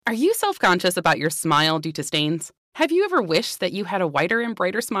Are you self-conscious about your smile due to stains? Have you ever wished that you had a whiter and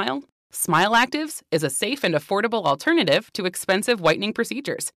brighter smile? Smile Actives is a safe and affordable alternative to expensive whitening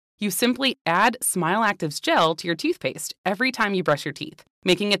procedures. You simply add Smile Actives gel to your toothpaste every time you brush your teeth,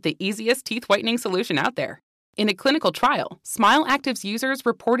 making it the easiest teeth whitening solution out there. In a clinical trial, Smile Actives users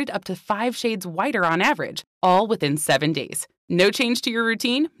reported up to 5 shades whiter on average, all within 7 days. No change to your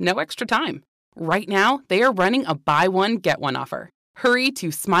routine, no extra time. Right now, they are running a buy one, get one offer. Hurry to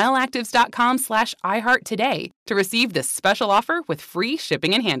smileactives.com/iHeart today to receive this special offer with free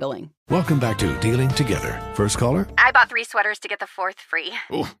shipping and handling. Welcome back to Dealing Together. First caller? I bought 3 sweaters to get the 4th free.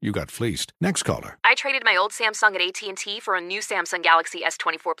 Oh, you got fleeced. Next caller? I traded my old Samsung at AT&T for a new Samsung Galaxy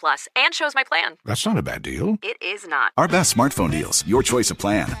S24 Plus and chose my plan. That's not a bad deal. It is not. Our best smartphone deals. Your choice of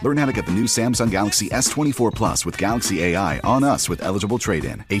plan. Learn how to get the new Samsung Galaxy S24 Plus with Galaxy AI on us with eligible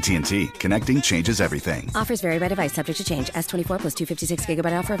trade-in. AT&T. Connecting changes everything. Offers vary by device. Subject to change. S24 plus 256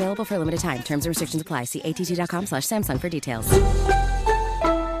 gigabyte offer available for a limited time. Terms and restrictions apply. See att.com/Samsung for details.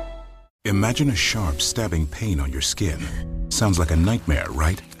 Imagine a sharp, stabbing pain on your skin. Sounds like a nightmare,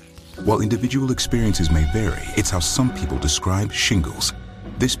 right? While individual experiences may vary, it's how some people describe shingles.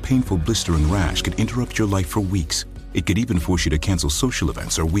 This painful, blistering rash could interrupt your life for weeks. It could even force you to cancel social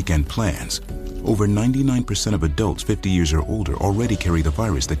events or weekend plans. Over 99% of adults 50 years or older already carry the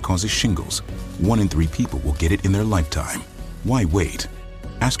virus that causes shingles. 1 in 3 people will get it in their lifetime. Why wait?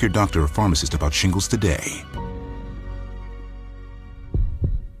 Ask your doctor or pharmacist about shingles today.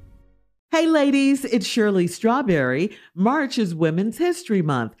 Hey ladies, it's Shirley Strawberry. March is Women's History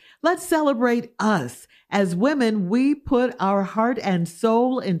Month. Let's celebrate us. As women, we put our heart and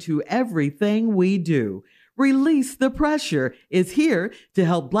soul into everything we do. Release the Pressure is here to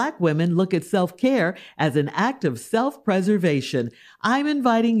help Black women look at self-care as an act of self-preservation. I'm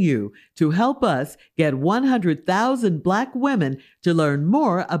inviting you to help us get 100,000 Black women to learn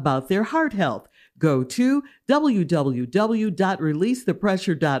more about their heart health. Go to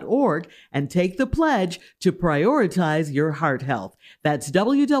www.releasethepressure.org and take the pledge to prioritize your heart health. That's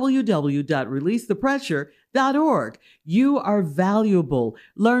www.releasethepressure.org. You are valuable.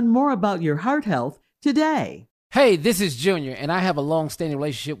 Learn more about your heart health today. Hey, this is Junior, and I have a long-standing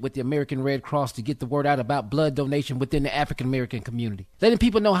relationship with the American Red Cross to get the word out about blood donation within the African-American community, letting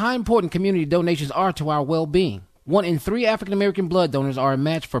people know how important community donations are to our well-being. 1 in 3 African-American blood donors are a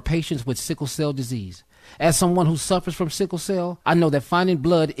match for patients with sickle cell disease. As someone who suffers from sickle cell, I know that finding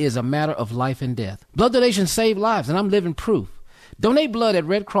blood is a matter of life and death. Blood donations save lives, and I'm living proof. Donate blood at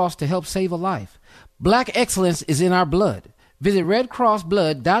Red Cross to help save a life. Black excellence is in our blood. Visit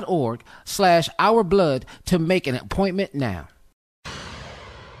redcrossblood.org/ourblood to make an appointment now.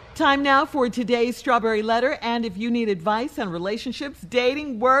 Time now for today's Strawberry Letter. And if you need advice on relationships,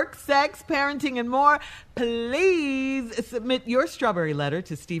 dating, work, sex, parenting, and more, please submit your Strawberry Letter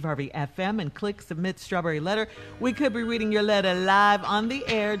to Steve Harvey FM and click Submit Strawberry Letter. We could be reading your letter live on the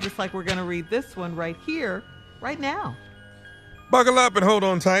air, just like we're going to read this one right here, right now. Buckle up and hold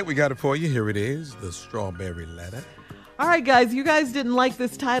on tight. We got it for you. Here it is, the Strawberry Letter. All right, guys, you guys didn't like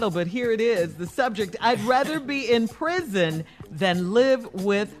this title, but here it is. The subject, I'd rather be in prison than live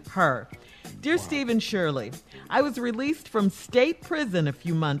with her. Dear Steve and Shirley, I was released from state prison a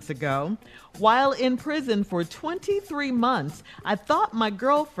few months ago. While in prison for 23 months, I thought my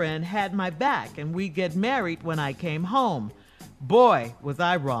girlfriend had my back and we'd get married when I came home. Boy, was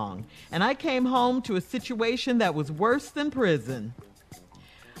I wrong. And I came home to a situation that was worse than prison.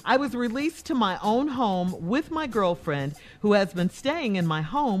 I was released to my own home with my girlfriend, who has been staying in my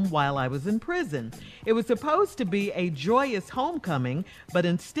home while I was in prison. It was supposed to be a joyous homecoming, but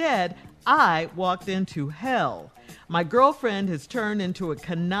instead, I walked into hell. My girlfriend has turned into a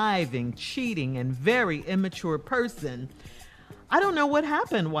conniving, cheating, and very immature person. I don't know what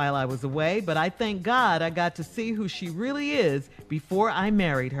happened while I was away, but I thank God I got to see who she really is before I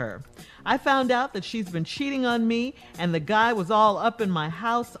married her. I found out that she's been cheating on me, and the guy was all up in my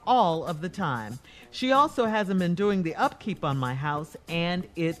house all of the time. She also hasn't been doing the upkeep on my house, and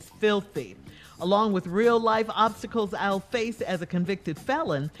it's filthy. Along with real-life obstacles I'll face as a convicted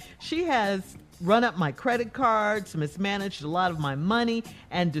felon, she has run up my credit cards, mismanaged a lot of my money,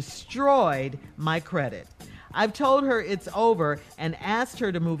 and destroyed my credit. I've told her it's over and asked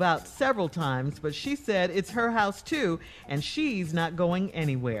her to move out several times, but she said it's her house too, and she's not going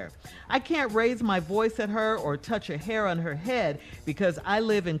anywhere. I can't raise my voice at her or touch a hair on her head because I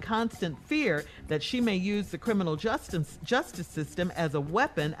live in constant fear that she may use the criminal justice system as a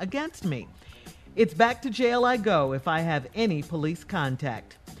weapon against me. It's back to jail I go if I have any police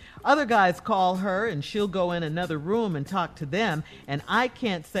contact. Other guys call her and she'll go in another room and talk to them, and I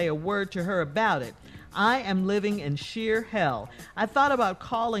can't say a word to her about it. I am living in sheer hell. I thought about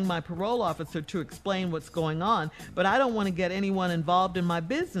calling my parole officer to explain what's going on, but I don't want to get anyone involved in my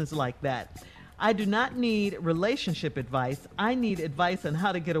business like that. I do not need relationship advice. I need advice on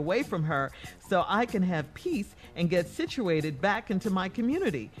how to get away from her so I can have peace and get situated back into my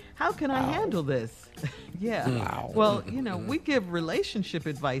community. How can I handle this? Yeah. Wow. Well, we give relationship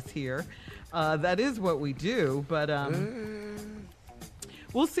advice here. That is what we do, but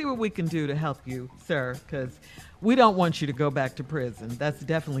we'll see what we can do to help you, sir, because we don't want you to go back to prison. That's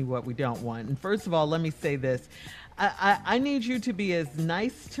definitely what we don't want. And first of all, let me say this. I need you to be as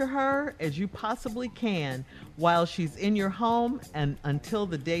nice to her as you possibly can while she's in your home and until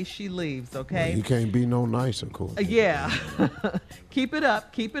the day she leaves, okay? Well, you can't be no nice, of course. Yeah. Keep it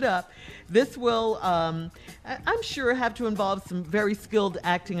up. Keep it up. This will, I'm sure, have to involve some very skilled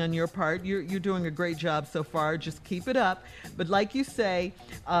acting on your part. You're doing a great job so far. Just keep it up. But like you say,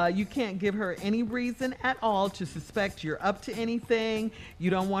 you can't give her any reason at all to suspect you're up to anything. You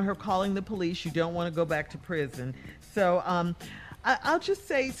don't want her calling the police. You don't want to go back to prison. So I'll just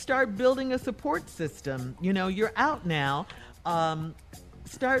say start building a support system. You're out now.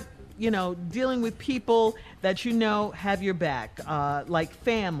 Start dealing with people that have your back, like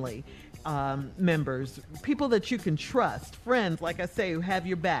family members, people that you can trust, friends, like I say, who have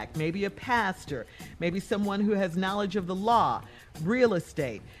your back, maybe a pastor, maybe someone who has knowledge of the law, real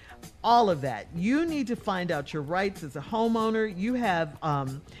estate, all of that. You need to find out your rights as a homeowner. You have,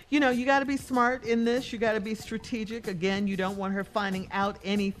 you got to be smart in this. You got to be strategic. Again, you don't want her finding out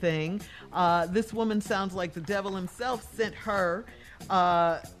anything. This woman sounds like the devil himself sent her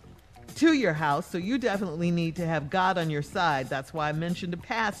to your house, so you definitely need to have God on your side. That's why I mentioned a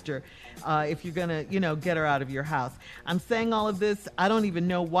pastor if you're gonna, get her out of your house. I'm saying all of this. I don't even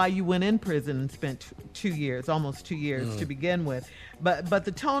know why you went in prison and spent 2 years, almost 2 years to begin with. But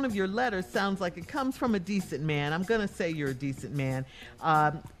the tone of your letter sounds like it comes from a decent man. I'm gonna say you're a decent man.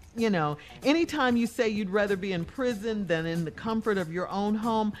 Anytime you say you'd rather be in prison than in the comfort of your own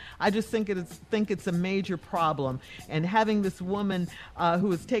home, I just think it's a major problem. And having this woman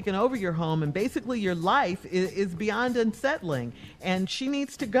who has taken over your home and basically your life is beyond unsettling, and she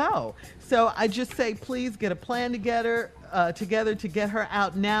needs to go. So I just say, please get a plan together to get her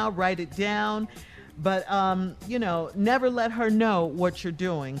out now. Write it down. But, never let her know what you're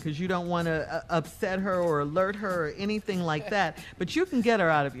doing because you don't want to upset her or alert her or anything like that. But you can get her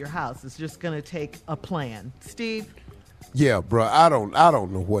out of your house. It's just going to take a plan. Steve? Yeah, bro, I don't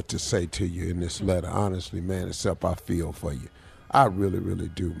know what to say to you in this letter, honestly, man, except I feel for you. I really, really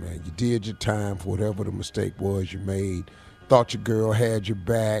do, man. You did your time for whatever the mistake was you made. Thought your girl had your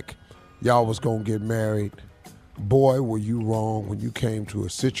back. Y'all was going to get married. Boy, were you wrong when you came to a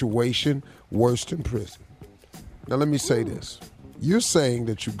situation worse than prison. Now, let me say this. You're saying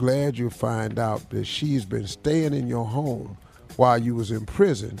that you're glad you find out that she's been staying in your home while you was in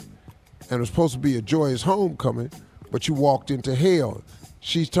prison, and it was supposed to be a joyous homecoming, but you walked into hell.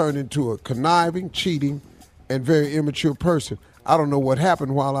 She's turned into a conniving, cheating, and very immature person. I don't know what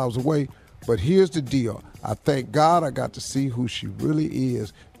happened while I was away, but here's the deal. I thank God I got to see who she really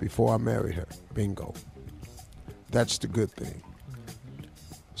is before I married her. Bingo. That's the good thing.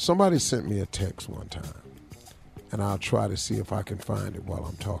 Somebody sent me a text one time, and I'll try to see if I can find it while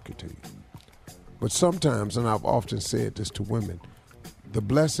I'm talking to you. But sometimes, and I've often said this to women, the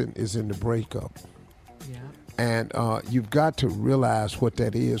blessing is in the breakup. Yeah. And you've got to realize what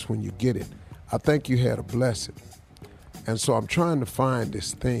that is when you get it. I think you had a blessing. And so I'm trying to find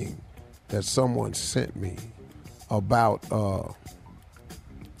this thing that someone sent me about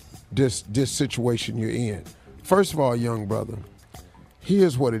this situation you're in. First of all, young brother,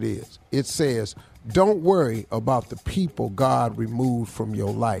 here's what it is. It says, don't worry about the people God removed from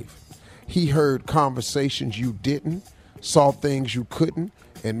your life. He heard conversations you didn't, saw things you couldn't,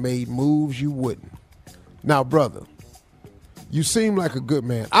 and made moves you wouldn't. Now, brother, you seem like a good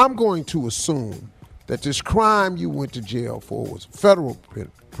man. I'm going to assume that this crime you went to jail for was federal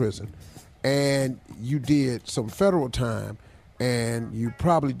prison, and you did some federal time, and you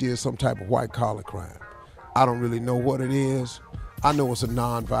probably did some type of white-collar crime. I don't really know what it is. I know it's a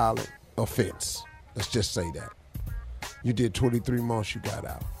nonviolent offense. Let's just say that. You did 23 months, you got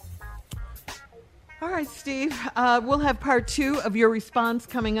out. All right, Steve. We'll have part 2 of your response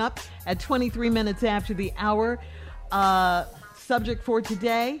coming up at 23 minutes after the hour. Subject for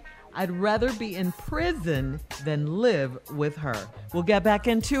today, I'd rather be in prison than live with her. We'll get back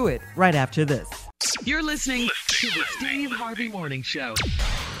into it right after this. You're listening to the Steve Harvey Morning Show.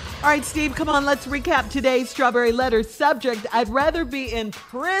 All right, Steve, come on. Let's recap today's Strawberry Letter. Subject, I'd rather be in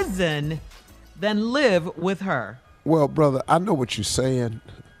prison than live with her. Well, brother, I know what you're saying,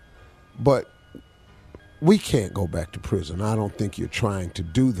 but we can't go back to prison. I don't think you're trying to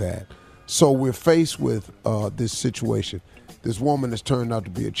do that. So we're faced with this situation. This woman has turned out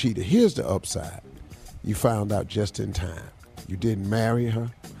to be a cheater. Here's the upside. You found out just in time. You didn't marry her.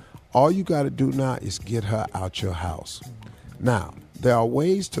 All you got to do now is get her out your house. Now, there are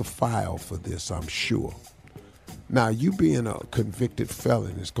ways to file for this, I'm sure. Now, you being a convicted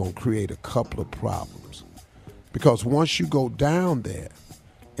felon is going to create a couple of problems. Because once you go down there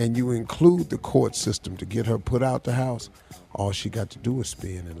and you include the court system to get her put out the house, all she got to do is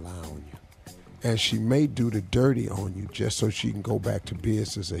spin and lie on you. And she may do the dirty on you just so she can go back to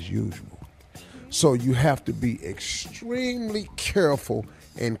business as usual. So you have to be extremely careful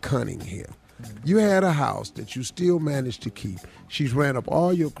and cunning here. You had a house that you still managed to keep. She's ran up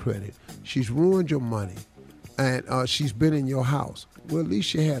all your credit. She's ruined your money. And she's been in your house. Well, at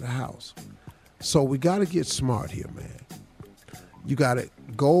least you had a house. So we got to get smart here, man. You got to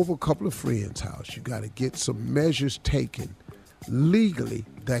go over a couple of friends' house. You got to get some measures taken legally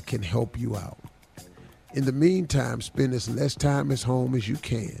that can help you out. In the meantime, spend as less time at home as you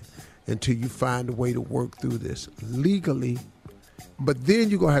can until you find a way to work through this legally. But then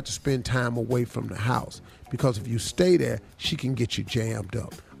you're going to have to spend time away from the house because if you stay there, she can get you jammed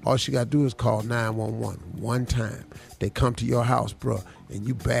up. All she got to do is call 911 one time. They come to your house, bro, and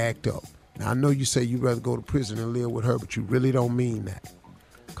you bagged up. Now, I know you say you'd rather go to prison and live with her, but you really don't mean that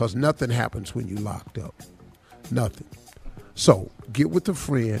because nothing happens when you locked up. Nothing. So get with a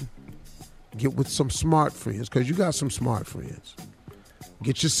friend. Get with some smart friends because you got some smart friends.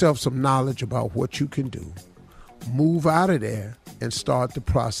 Get yourself some knowledge about what you can do. Move out of there and start the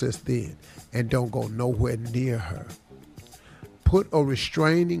process then. And don't go nowhere near her. Put a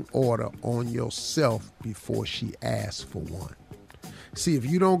restraining order on yourself before she asks for one. See, if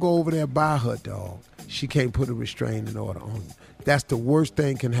you don't go over there by her, dog, she can't put a restraining order on you. That's the worst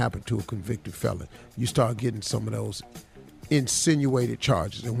thing can happen to a convicted felon. You start getting some of those insinuated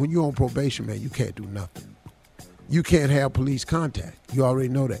charges. And when you're on probation, man, you can't do nothing. You can't have police contact. You already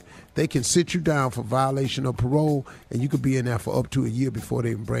know that. They can sit you down for violation of parole, and you could be in there for up to a year before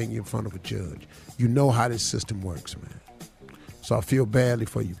they even bring you in front of a judge. You know how this system works, man. So I feel badly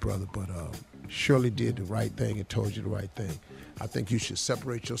for you, brother, but Shirley did the right thing and told you the right thing. I think you should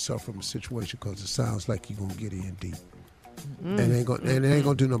separate yourself from the situation because it sounds like you're going to get in deep. And it ain't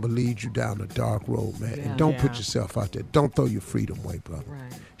gonna do nothing but lead you down a dark road, man. Yeah. And don't put yourself out there. Don't throw your freedom away, brother.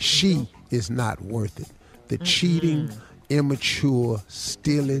 Right. She is not worth it. The cheating, immature,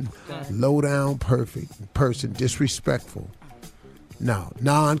 stealing, low-down person, disrespectful. No,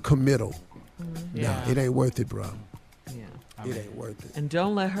 non-committal. No, it ain't worth it, bro. Yeah. It ain't worth it. And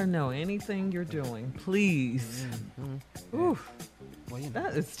don't let her know anything you're doing, please. Oof. Well, you know,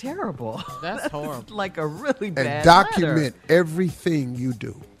 that is terrible. That's horrible. Like a really bad And document letter. everything you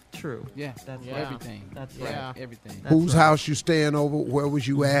do. True. Yeah, That's yeah, right. everything. That's Yeah, right. everything. That's Whose right. house you staying over? Where was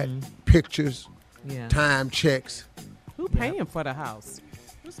you at? Pictures, Yeah. time checks. Who paying for the house?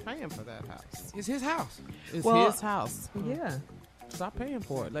 Who's paying for that house? It's his house. It's Well, his house. Yeah. Stop paying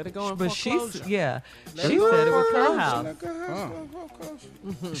for it. Let it go in But foreclosure. she Let said it go it in was her foreclosure.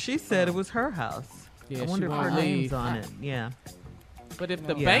 house. She said it was her house. Yeah, I she wonder if her wanna name's leave. on it. Yeah. But if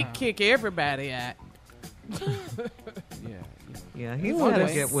the Yeah. bank kick everybody out, Yeah, he's Well, got to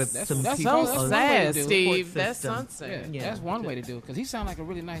that's- get with that's- some that's people. all- so that's one way to sad, do it. Steve. Court That's system. sunset. Yeah, that's one way to do it because he sounds like a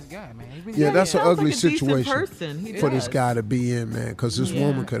really nice guy, man. He really Yeah, that's an Sounds ugly like a decent situation person. He for this does. guy to be in, man, because this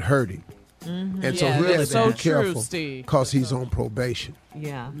woman could hurt him. And so Yeah, he that's has to so be true, careful Steve. because he's on probation.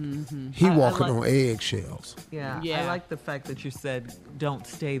 Yeah. He I walking like- on eggshells. Yeah. I Yeah. like the fact that you said don't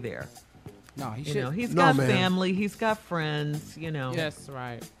stay there. No, he You should. know, he's No, got man. family. He's got friends. You know. That's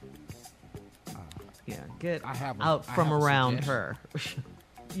right. Yeah. Get I have a- out I from have a around suggestion.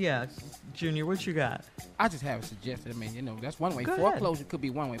 her. Yeah. Junior, what you got? I just have a suggestion. I mean, you know, that's one way. Go ahead. Foreclosure could be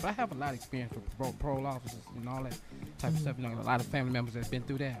one way, but I have a lot of experience with parole officers and all that type of stuff. You know, a lot of family members that's been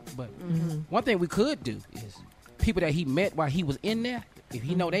through that. But one thing we could do is people that he met while he was in there, if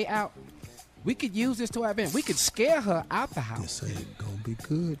he know they out, we could use this to our advantage. We could scare her out the house. This ain't gonna be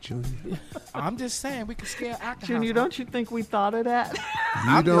good, Junior. I'm just saying we could scare her out the Junior, house. don't you think we thought of that?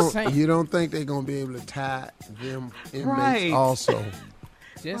 I'm just saying. You don't think they're gonna be able to tie them inmates Right. also?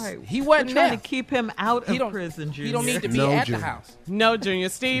 Just, Right. he We're wasn't trying there. to keep him out He of don't- prison, Junior. He don't need to be No, at Junior. the house. No, Junior.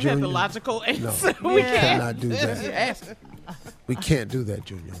 Steve has the Junior. logical answer. No, We we can't. cannot do Just that. ask. We can't do that,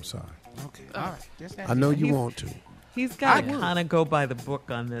 Junior. I'm sorry. Okay, all right. Just ask. I know you He's- want to. He's got to I would. kind of go by the book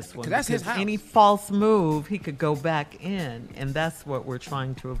on this one. 'Cause that's his because house. Any false move, he could go back in, and that's what we're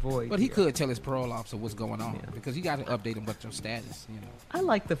trying to avoid. But he here. could tell his parole officer what's going on because he got to update him about your status. You know. I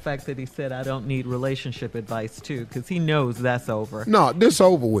like the fact that he said, "I don't need relationship advice too," because he knows that's over. No, this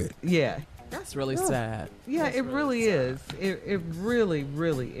over with. Yeah, That's really sad. Yeah, it really is. It really,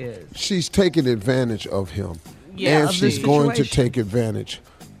 really is. She's taking advantage of him. Yeah, and she's going to take advantage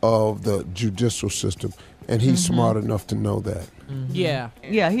of the judicial system. And he's smart enough to know that. Mm-hmm. Yeah.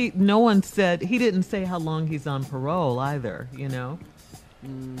 Yeah, he didn't say how long he's on parole either, you know.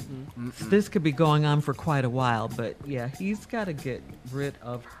 So this could be going on for quite a while, but yeah, he's got to get rid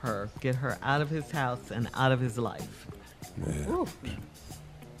of her, get her out of his house and out of his life. Man.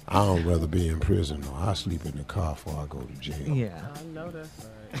 I don't rather be in prison. No, I sleep in the car before I go to jail. Yeah. I know that's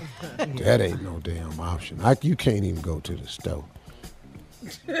right. That ain't no damn option. You can't even go to the store.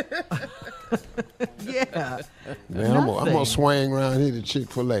 Yeah. Man, I'm gonna swing around here to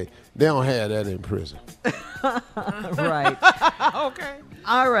Chick-fil-A. They don't have that in prison. Right. Okay.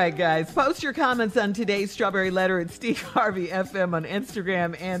 All right, guys. Post your comments on today's Strawberry Letter at Steve Harvey FM on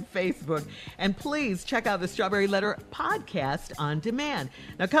Instagram and Facebook. And please check out the Strawberry Letter podcast on demand.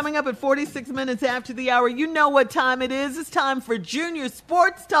 Now, coming up at 46 minutes after the hour, you know what time it is. It's time for Junior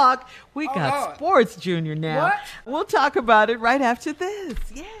Sports Talk. We got sports, Junior, now. What? We'll talk about it right after this.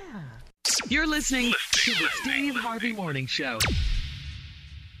 Yeah. You're listening to the Steve Harvey Morning Show.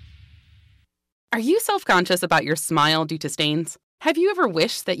 Are you self-conscious about your smile due to stains? Have you ever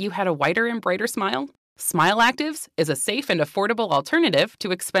wished that you had a whiter and brighter smile? Smile Actives is a safe and affordable alternative to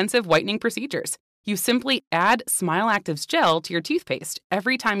expensive whitening procedures. You simply add Smile Actives gel to your toothpaste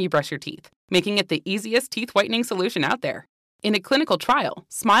every time you brush your teeth, making it the easiest teeth whitening solution out there. In a clinical trial,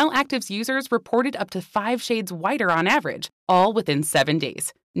 Smile Actives users reported up to 5 shades whiter on average, all within 7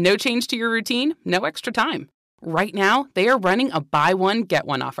 days. No change to your routine, no extra time. Right now, they are running a buy one, get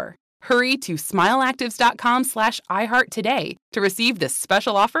one offer. Hurry to smileactives.com/iHeart today to receive this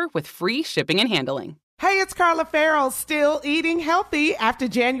special offer with free shipping and handling. Hey, it's Carla Farrell, still eating healthy after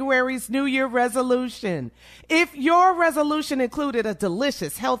January's New Year resolution. If your resolution included a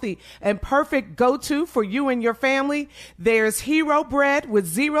delicious, healthy, and perfect go-to for you and your family, there's Hero Bread with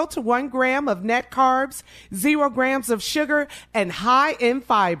 0 to 1 gram of net carbs, 0 grams of sugar, and high in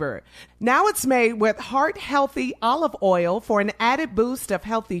fiber. Now it's made with heart-healthy olive oil for an added boost of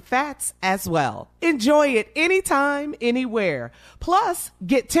healthy fats as well. Enjoy it anytime, anywhere. Plus,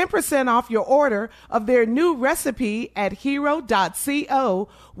 get 10% off your order of their new recipe at hero.co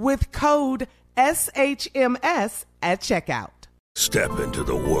with code SHMS at checkout. Step into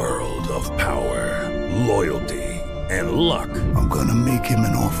the world of power, loyalty, and luck. I'm gonna make him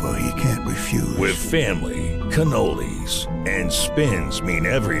an offer he can't refuse. With family, cannolis, and spins mean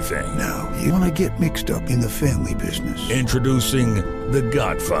everything. Now, you wanna get mixed up in the family business. Introducing The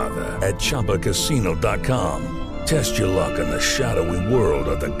Godfather at ChumbaCasino.com. Test your luck in the shadowy world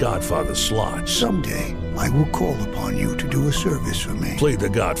of The Godfather slot. Someday, I will call upon you to do a service for me. Play The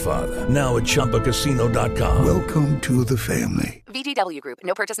Godfather, now at ChumbaCasino.com. Welcome to the family. VGW Group.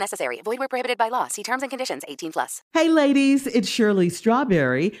 No purchase necessary. Void where prohibited by law. See terms and conditions. 18+. Hey, ladies, it's Shirley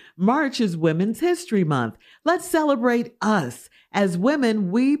Strawberry. March is Women's History Month. Let's celebrate us. As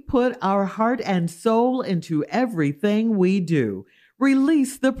women, we put our heart and soul into everything we do.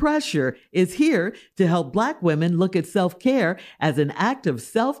 Release the Pressure is here to help Black women look at self-care as an act of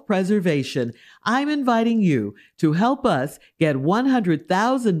self-preservation. I'm inviting you to help us get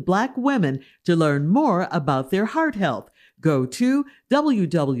 100,000 Black women to learn more about their heart health. Go to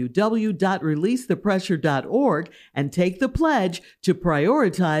www.releasethepressure.org and take the pledge to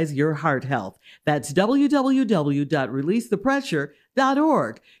prioritize your heart health. That's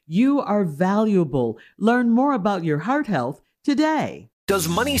www.releasethepressure.org. You are valuable. Learn more about your heart health today. Does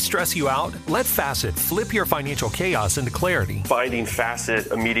money stress you out? Let Facet flip your financial chaos into clarity. Finding Facet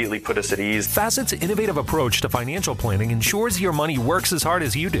immediately put us at ease. Facet's innovative approach to financial planning ensures your money works as hard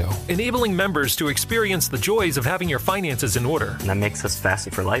as you do, enabling members to experience the joys of having your finances in order. And that makes us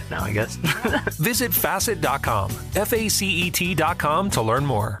Facet for life now, I guess. Visit Facet.com, FACET.com to learn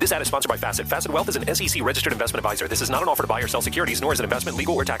more. This ad is sponsored by Facet. Facet Wealth is an SEC registered investment advisor. This is not an offer to buy or sell securities, nor is it investment,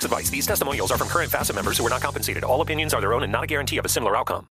 legal, or tax advice. These testimonials are from current Facet members who are not compensated. All opinions are their own and not a guarantee of a similar outcome.